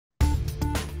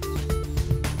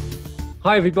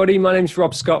Hi everybody, my name's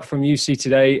Rob Scott from UC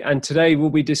Today, and today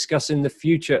we'll be discussing the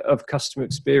future of customer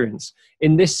experience.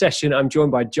 In this session, I'm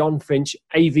joined by John Finch,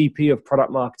 AVP of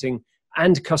Product Marketing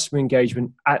and Customer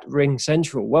Engagement at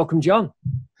RingCentral. Welcome, John.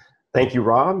 Thank you,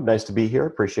 Rob. Nice to be here.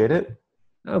 Appreciate it.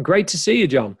 Oh, great to see you,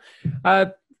 John.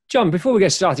 John, before we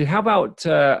get started, how about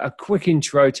a quick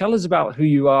intro? Tell us about who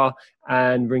you are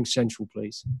and RingCentral,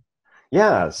 please.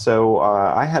 Yeah, so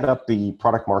I head up the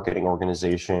product marketing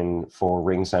organization for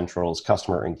RingCentral's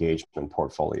customer engagement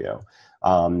portfolio.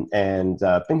 And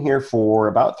been here for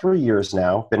about 3 years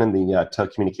now. Been in the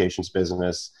telecommunications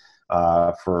business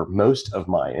for most of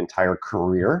my entire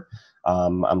career.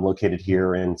 I'm located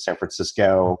here in San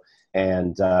Francisco,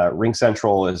 and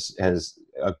RingCentral has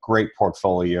a great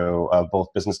portfolio of both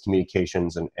business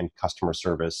communications and customer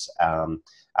service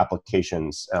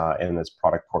applications in this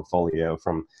product portfolio,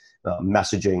 from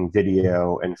messaging,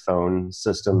 video, and phone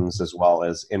systems, as well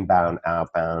as inbound,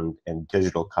 outbound, and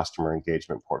digital customer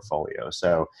engagement portfolio.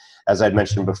 So as I'd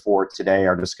mentioned before, today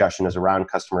our discussion is around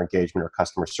customer engagement or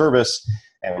customer service,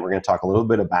 and we're going to talk a little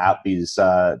bit about these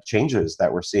changes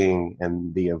that we're seeing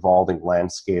in the evolving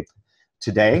landscape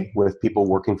today with people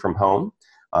working from home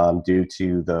due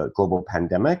to the global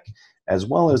pandemic, as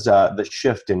well as the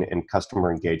shift in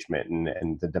customer engagement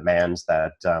and the demands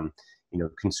that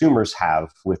consumers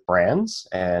have with brands,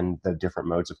 and the different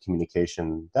modes of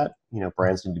communication that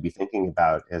brands need to be thinking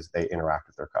about as they interact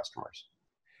with their customers.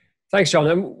 Thanks, John.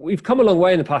 And we've come a long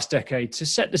way in the past decade. To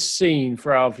set the scene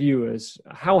for our viewers,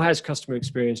 how has customer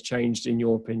experience changed in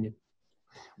your opinion?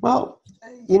 Well,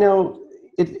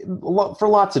 for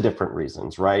lots of different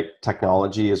reasons, right?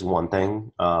 Technology is one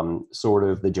thing, sort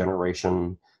of the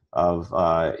generation of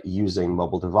using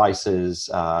mobile devices,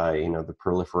 the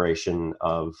proliferation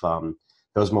of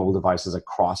those mobile devices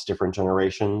across different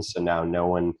generations. And now no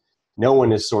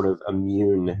one is sort of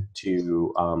immune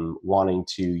to wanting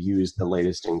to use the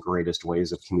latest and greatest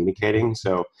ways of communicating.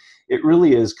 So it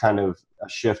really is kind of a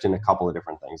shift in a couple of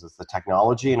different things. It's the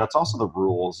technology, and it's also the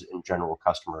rules in general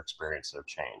customer experience that have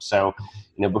changed. So,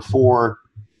 before,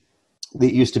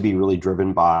 it used to be really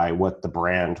driven by what the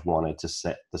brand wanted to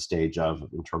set the stage of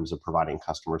in terms of providing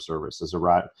customer services,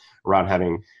 around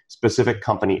having specific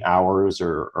company hours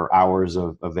or hours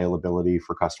of availability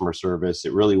for customer service.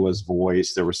 It really was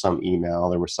voice. There was some email.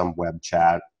 There was some web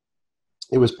chat.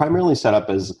 It was primarily set up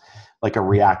as like a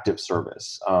reactive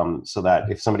service, so that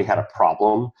if somebody had a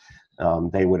problem,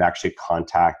 they would actually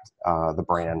contact the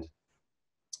brand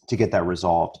to get that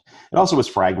resolved. It also was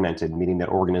fragmented, meaning that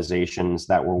organizations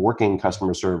that were working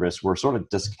customer service were sort of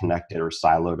disconnected or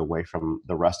siloed away from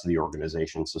the rest of the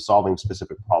organization. So solving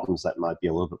specific problems that might be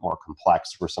a little bit more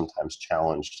complex were sometimes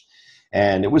challenged.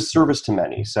 And it was service to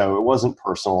many. So it wasn't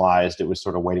personalized. It was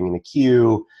sort of waiting in a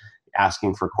queue,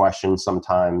 asking for questions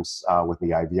sometimes with the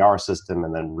IVR system,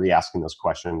 and then re-asking those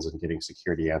questions and getting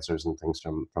security answers and things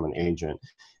from an agent.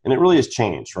 And it really has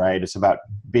changed, right? It's about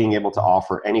being able to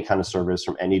offer any kind of service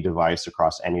from any device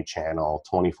across any channel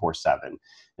 24/7.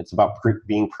 It's about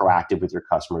being proactive with your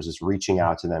customers. It's reaching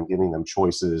out to them, giving them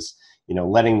choices,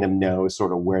 letting them know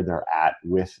sort of where they're at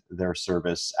with their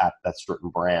service at that certain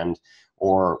brand,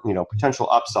 or, potential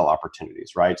upsell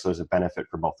opportunities, right? So there's a benefit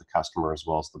for both the customer as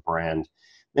well as the brand,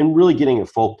 and really getting a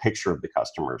full picture of the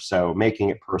customer. So making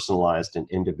it personalized and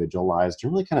individualized,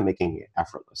 and really kind of making it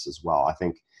effortless as well. I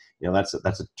think, that's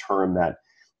a term that,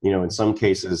 in some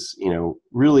cases,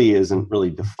 really isn't really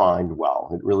defined well.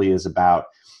 It really is about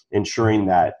ensuring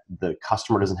that the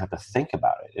customer doesn't have to think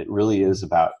about it. It really is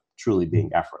about truly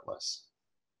being effortless.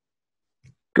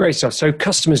 Great stuff. So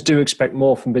customers do expect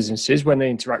more from businesses when they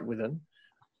interact with them.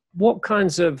 What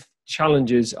kinds of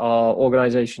challenges are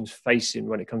organizations facing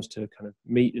when it comes to kind of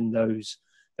meeting those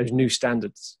new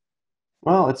standards?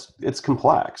 Well, it's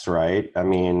complex, right? I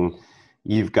mean,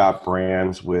 you've got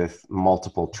brands with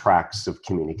multiple tracks of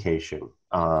communication.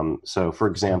 So for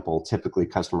example, typically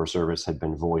customer service had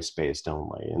been voice-based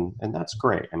only, and that's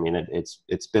great. I mean,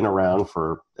 it's been around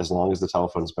for as long as the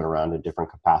telephone's been around in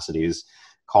different capacities.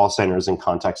 Call centers and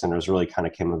contact centers really kind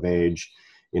of came of age,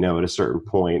 at a certain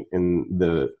point in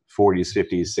the 40s,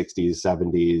 50s, 60s,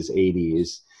 70s,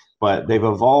 80s, but they've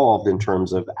evolved in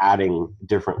terms of adding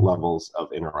different levels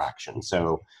of interaction.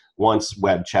 So once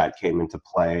web chat came into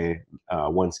play,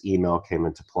 once email came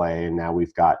into play, and now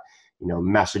we've got,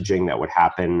 messaging that would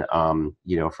happen,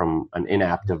 from an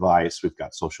in-app device. We've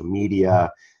got social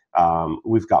media.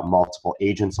 We've got multiple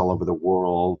agents all over the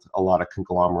world. A lot of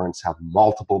conglomerates have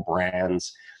multiple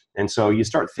brands. And so you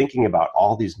start thinking about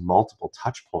all these multiple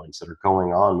touch points that are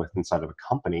going on inside of a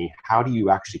company. How do you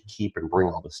actually keep and bring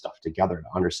all this stuff together to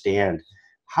understand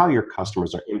how your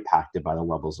customers are impacted by the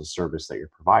levels of service that you're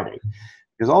providing?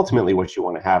 Because ultimately what you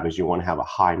want to have is you want to have a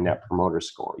high net promoter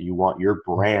score. You want your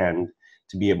brand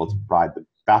to be able to provide the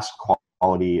best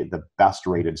quality, the best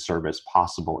rated service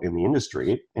possible in the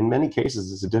industry. In many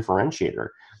cases, it's a differentiator.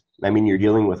 I mean, you're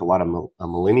dealing with a lot of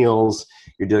millennials,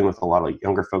 you're dealing with a lot of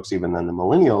younger folks even than the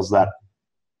millennials that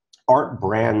aren't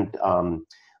brand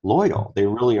loyal. They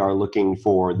really are looking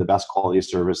for the best quality of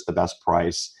service, the best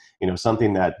price,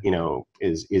 something that,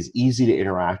 is easy to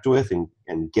interact with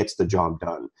and gets the job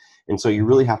done. And so you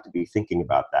really have to be thinking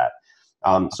about that.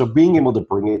 So being able to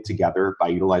bring it together by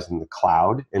utilizing the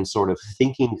cloud and sort of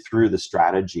thinking through the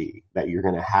strategy that you're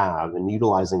going to have and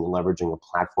utilizing and leveraging a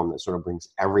platform that sort of brings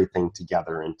everything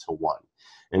together into one.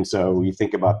 And so you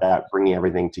think about that, bringing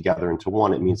everything together into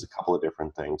one, it means a couple of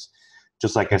different things.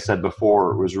 Just like I said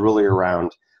before, it was really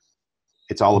around,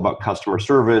 it's all about customer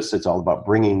service. It's all about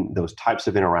bringing those types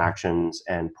of interactions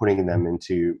and putting them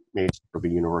into maybe sort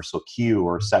of a universal queue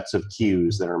or sets of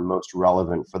queues that are most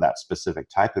relevant for that specific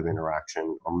type of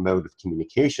interaction or mode of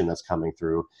communication that's coming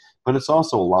through. But it's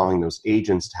also allowing those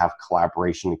agents to have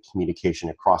collaboration and communication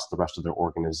across the rest of their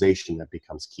organization that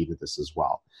becomes key to this as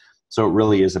well. So it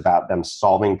really is about them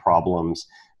solving problems,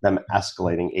 them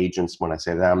escalating agents. When I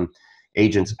say them,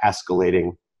 agents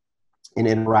escalating an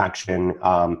interaction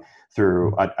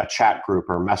through a chat group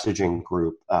or messaging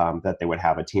group that they would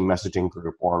have, a team messaging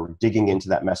group, or digging into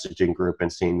that messaging group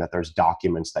and seeing that there's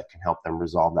documents that can help them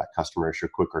resolve that customer issue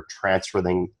quicker,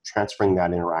 transferring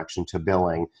that interaction to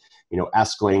billing,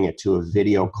 escalating it to a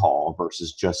video call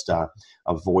versus just a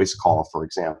voice call, for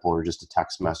example, or just a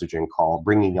text messaging call,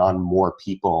 bringing on more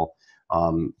people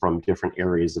from different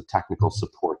areas of technical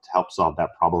support to help solve that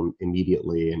problem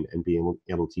immediately and being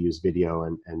able to use video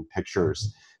and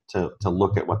pictures to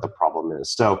look at what the problem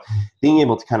is. So being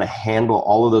able to kind of handle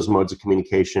all of those modes of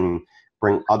communication,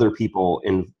 bring other people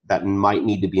in that might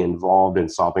need to be involved in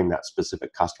solving that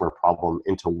specific customer problem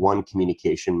into one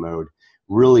communication mode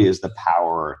really is the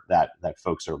power that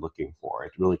folks are looking for.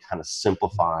 It really kind of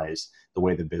simplifies the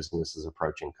way the business is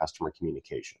approaching customer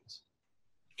communications.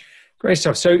 Great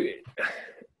stuff. So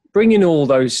bringing all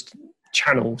those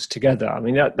channels together, I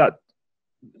mean,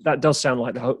 that does sound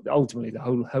like ultimately the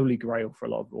whole holy grail for a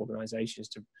lot of organizations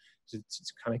to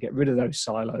kind of get rid of those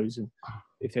silos. And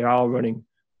if they are running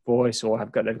voice or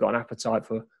they've got an appetite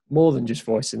for more than just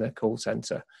voice in their call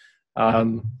center.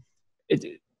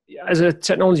 As a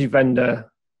technology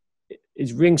vendor,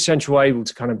 is RingCentral able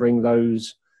to kind of bring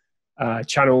those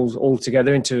channels all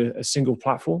together into a single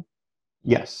platform?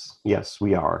 Yes,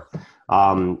 we are.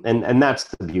 And that's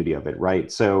the beauty of it,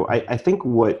 right? So I think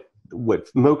what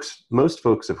most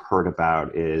folks have heard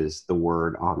about is the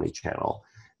word omnichannel.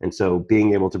 And so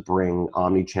being able to bring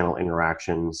omnichannel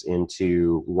interactions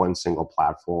into one single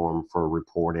platform for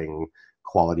reporting,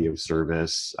 quality of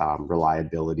service,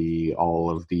 reliability, all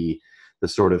of the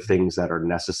sort of things that are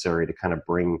necessary to kind of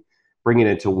bring it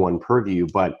into one purview.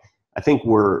 But I think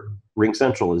where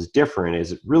RingCentral is different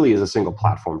is it really is a single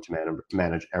platform to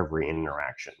manage every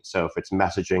interaction. So if it's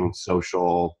messaging,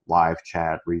 social, live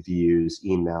chat, reviews,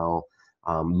 email,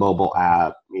 mobile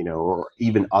app, or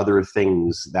even other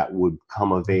things that would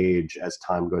come of age as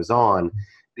time goes on,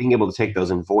 being able to take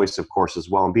those in voice, of course, as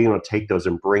well, and being able to take those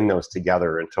and bring those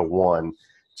together into one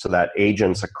so that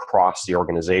agents across the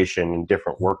organization in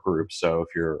different work groups. So if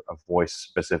you're a voice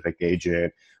specific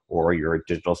agent, or you're a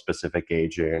digital specific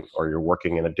agent, or you're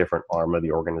working in a different arm of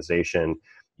the organization,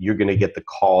 you're going to get the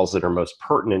calls that are most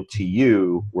pertinent to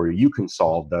you where you can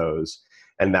solve those.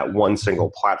 And that one single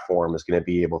platform is going to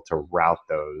be able to route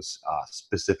those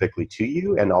specifically to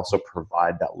you and also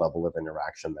provide that level of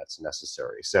interaction that's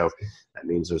necessary. So that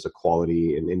means there's a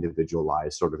quality and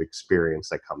individualized sort of experience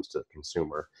that comes to the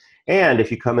consumer. And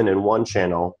if you come in one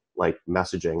channel, like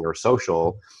messaging or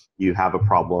social, you have a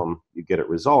problem, you get it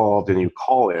resolved, and you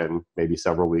call in maybe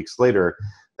several weeks later,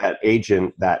 that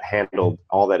agent that handled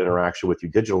all that interaction with you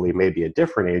digitally may be a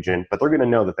different agent, but they're going to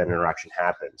know that interaction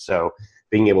happened. So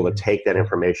being able to take that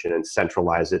information and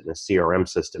centralize it in a CRM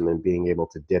system and being able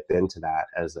to dip into that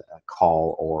as a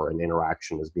call or an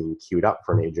interaction is being queued up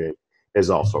for an agent is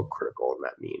also critical in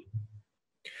that mean.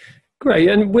 Great.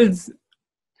 And with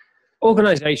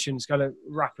organizations kind of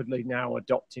rapidly now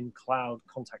adopting cloud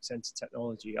contact center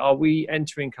technology, are we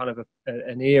entering kind of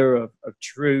an era of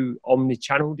true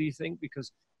omni-channel, do you think?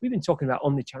 Because we've been talking about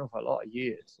omni-channel for a lot of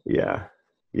years.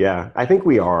 Yeah, I think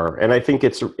we are. And I think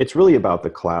it's really about the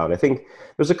cloud. I think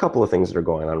there's a couple of things that are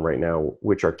going on right now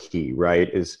which are key,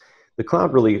 right? Is the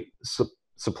cloud really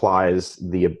supplies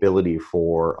the ability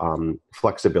for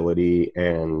flexibility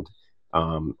and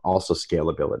also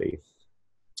scalability.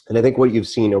 And I think what you've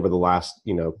seen over the last,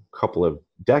 couple of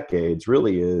decades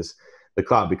really is the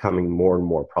cloud becoming more and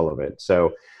more relevant.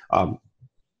 So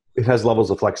it has levels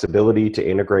of flexibility to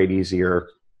integrate easier.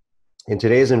 In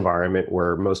today's environment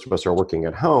where most of us are working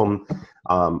at home,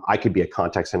 I could be a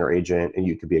contact center agent and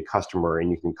you could be a customer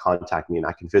and you can contact me and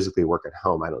I can physically work at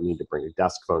home. I don't need to bring a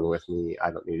desk phone with me.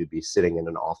 I don't need to be sitting in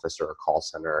an office or a call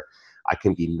center. I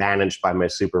can be managed by my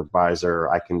supervisor.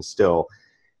 I can still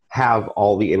have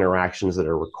all the interactions that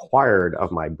are required of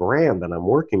my brand that I'm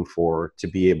working for to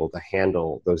be able to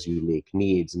handle those unique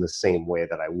needs in the same way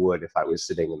that I would if I was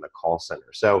sitting in the call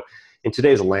center. So in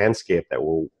today's landscape that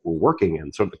we're working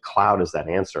in, sort of the cloud is that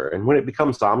answer. And when it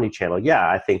becomes omni-channel, yeah,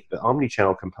 I think the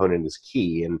omni-channel component is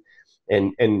key.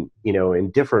 And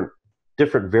in different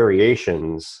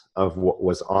variations of what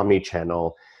was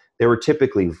omni-channel, they were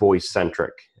typically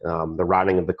voice-centric. The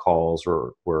routing of the calls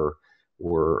were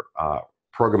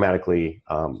programmatically,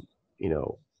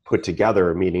 put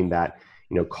together, meaning that,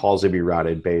 calls would be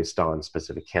routed based on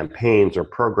specific campaigns or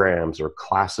programs or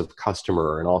class of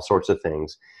customer and all sorts of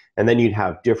things. And then you'd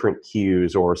have different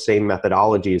queues or same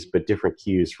methodologies, but different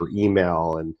queues for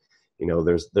email. And,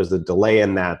 there's a delay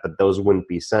in that, but those wouldn't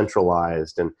be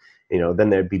centralized. And, then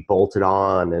they'd be bolted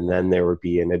on. And then there would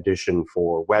be an addition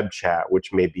for web chat,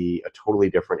 which may be a totally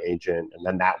different agent. And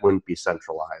then that wouldn't be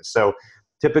centralized. So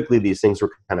typically these things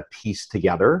were kind of pieced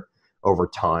together over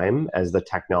time as the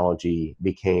technology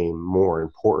became more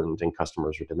important and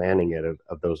customers were demanding it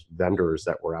of those vendors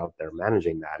that were out there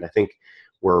managing that. And I think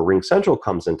where RingCentral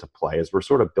comes into play is we're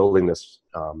sort of building this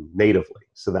natively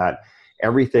so that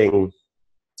everything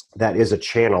that is a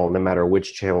channel, no matter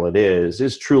which channel it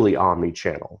is truly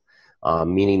omni-channel,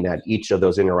 meaning that each of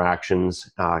those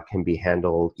interactions can be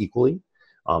handled equally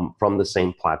from the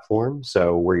same platform.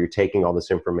 So where you're taking all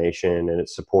this information and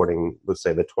it's supporting, let's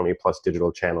say, the 20 plus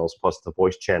digital channels plus the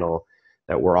voice channel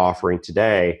that we're offering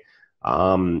today,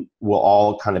 will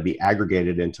all kind of be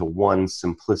aggregated into one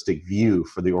simplistic view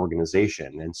for the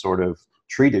organization and sort of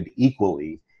treated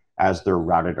equally as they're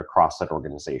routed across that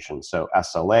organization. So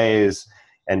SLAs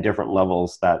and different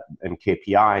levels and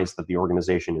KPIs that the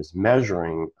organization is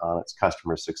measuring on its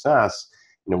customer success,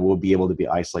 will be able to be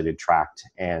isolated, tracked,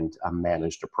 and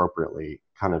managed appropriately,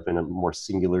 kind of in a more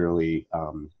singularly,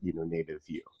 native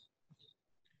view.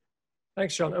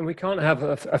 Thanks, John. And we can't have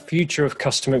a future of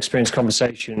customer experience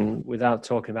conversation without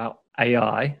talking about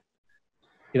AI.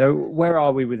 Where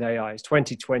are we with AI? It's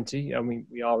 2020. I mean,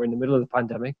 we are in the middle of the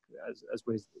pandemic as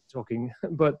we're talking,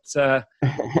 but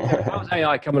how's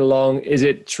AI coming along? Is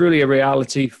it truly a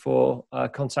reality for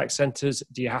contact centers?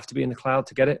 Do you have to be in the cloud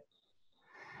to get it?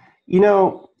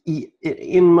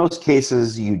 In most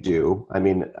cases you do. I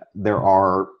mean, there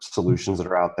are solutions that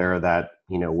are out there that,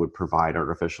 would provide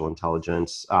artificial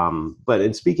intelligence. But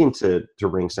in speaking to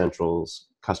RingCentral's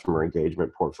customer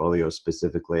engagement portfolio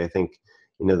specifically, I think,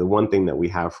 the one thing that we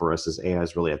have for us is AI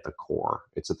is really at the core.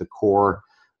 It's at the core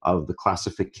of the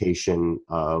classification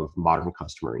of modern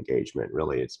customer engagement,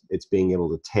 really. It's being able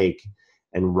to take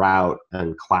and route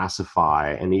and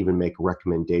classify and even make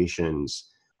recommendations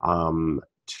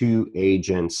to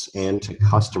agents and to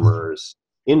customers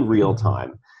in real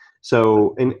time.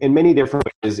 So in many different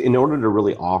ways, in order to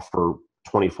really offer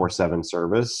 24/7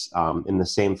 service in the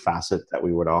same facet that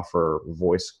we would offer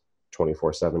voice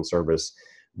 24/7 service,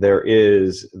 there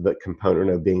is the component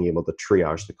of being able to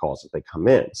triage the calls that they come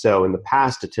in. So in the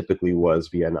past, it typically was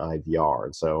via an IVR.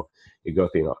 And so you go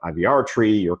through an IVR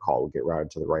tree, your call will get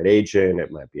routed to the right agent.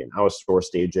 It might be an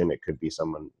outsourced agent. It could be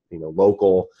someone,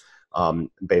 local,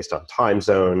 based on time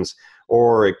zones,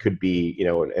 or it could be,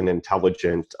 an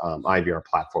intelligent IVR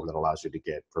platform that allows you to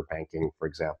get, for banking, for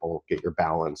example, get your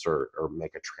balance or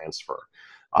make a transfer.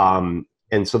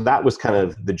 And so that was kind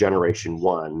of the generation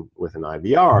one with an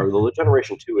IVR. The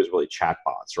generation two is really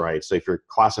chatbots, right? So if you're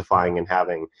classifying and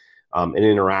having an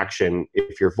interaction,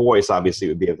 if your voice obviously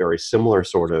would be a very similar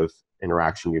sort of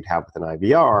interaction you'd have with an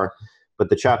IVR, but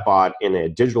the chatbot in a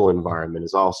digital environment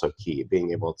is also key,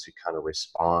 being able to kind of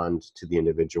respond to the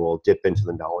individual, dip into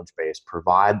the knowledge base,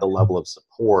 provide the level of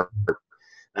support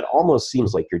that almost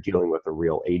seems like you're dealing with a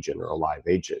real agent or a live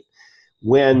agent.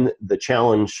 When the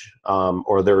challenge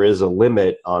or there is a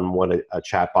limit on what a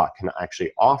chatbot can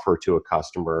actually offer to a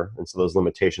customer, and so those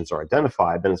limitations are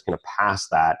identified, then it's going to pass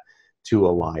that to a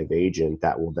live agent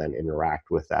that will then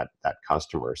interact with that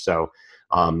customer. So,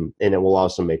 and it will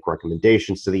also make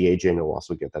recommendations to the agent. It will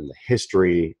also give them the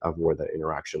history of where the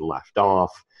interaction left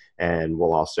off, and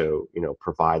will also,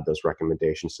 provide those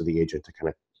recommendations to the agent to kind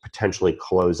of potentially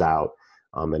close out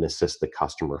and assist the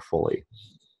customer fully.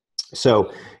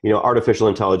 So, artificial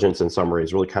intelligence in summary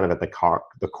is really kind of at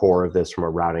the core of this from a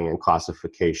routing and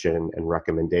classification and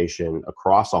recommendation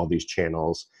across all these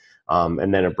channels.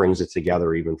 And then it brings it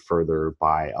together even further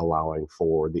by allowing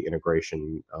for the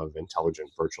integration of intelligent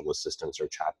virtual assistants or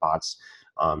chatbots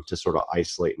to sort of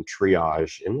isolate and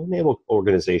triage and enable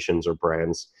organizations or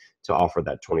brands to offer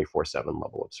that 24/7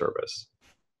 level of service.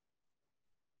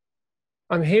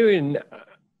 I'm hearing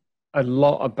a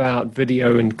lot about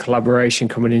video and collaboration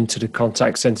coming into the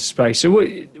contact center space. So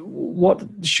what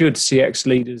should CX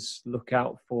leaders look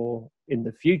out for in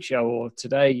the future or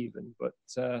today even? But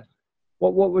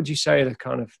what would you say are the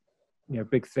kind of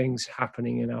big things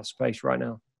happening in our space right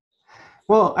now?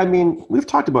 Well, I mean, we've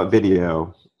talked about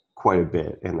video quite a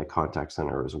bit in the contact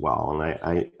center as well.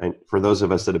 And I for those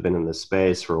of us that have been in this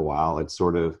space for a while, it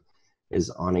sort of is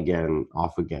on again,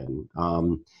 off again.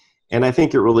 And I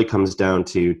think it really comes down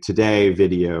to today,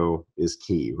 video is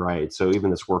key, right? So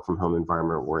even this work from home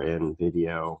environment we're in,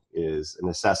 video is a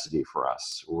necessity for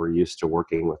us. We're used to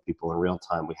working with people in real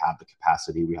time. We have the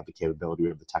capacity, we have the capability, we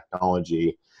have the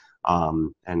technology,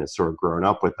 and it's sort of grown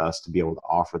up with us to be able to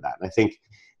offer that. And I think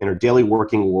in our daily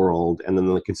working world and then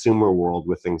the consumer world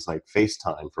with things like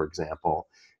FaceTime, for example,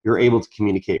 you're able to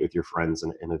communicate with your friends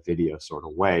in a video sort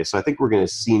of way. So I think we're going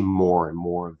to see more and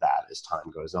more of that as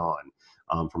time goes on.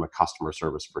 From a customer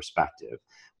service perspective.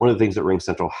 One of the things that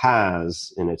RingCentral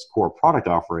has in its core product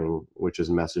offering, which is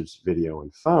message, video,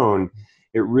 and phone,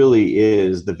 it really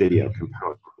is the video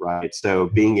component, right? So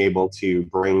being able to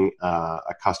bring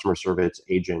a customer service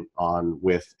agent on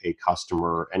with a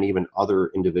customer and even other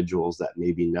individuals that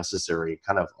may be necessary,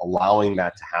 kind of allowing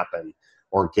that to happen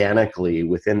organically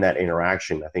within that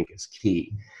interaction, I think is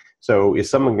key. So is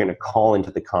someone going to call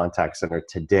into the contact center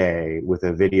today with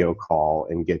a video call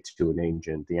and get to an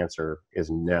agent? The answer is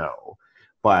no.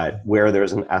 But where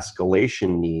there's an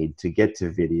escalation need to get to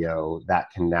video,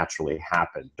 that can naturally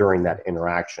happen during that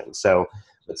interaction. So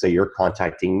let's say you're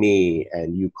contacting me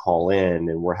and you call in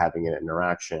and we're having an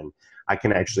interaction. I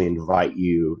can actually invite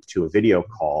you to a video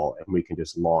call and we can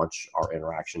just launch our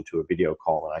interaction to a video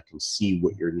call and I can see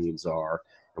what your needs are.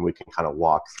 And we can kind of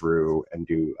walk through and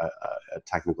do a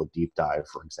technical deep dive,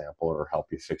 for example, or help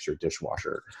you fix your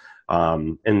dishwasher.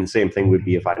 And the same thing would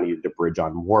be if I needed to bridge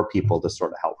on more people to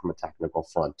sort of help from a technical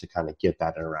front to kind of get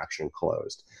that interaction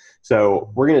closed. So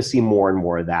we're going to see more and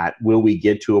more of that. Will we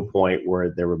get to a point where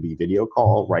there will be video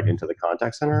call right into the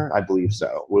contact center? I believe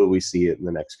so. Will we see it in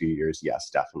the next few years? Yes,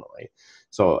 definitely.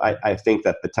 So I think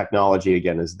that the technology,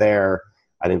 again, is there.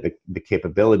 I think the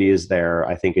capability is there.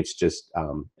 I think it's just,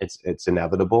 it's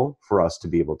inevitable for us to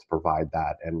be able to provide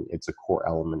that. And it's a core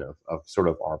element of sort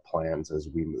of our plans as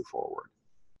we move forward.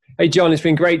 Hey, John, it's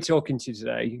been great talking to you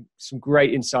today. Some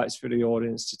great insights for the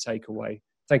audience to take away.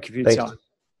 Thank you for your time.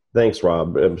 Thanks,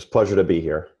 Rob. It was a pleasure to be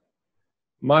here.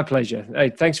 My pleasure.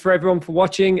 Hey, thanks for everyone for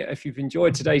watching. If you've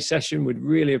enjoyed today's session, we'd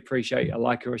really appreciate a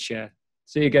like or a share.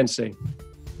 See you again soon.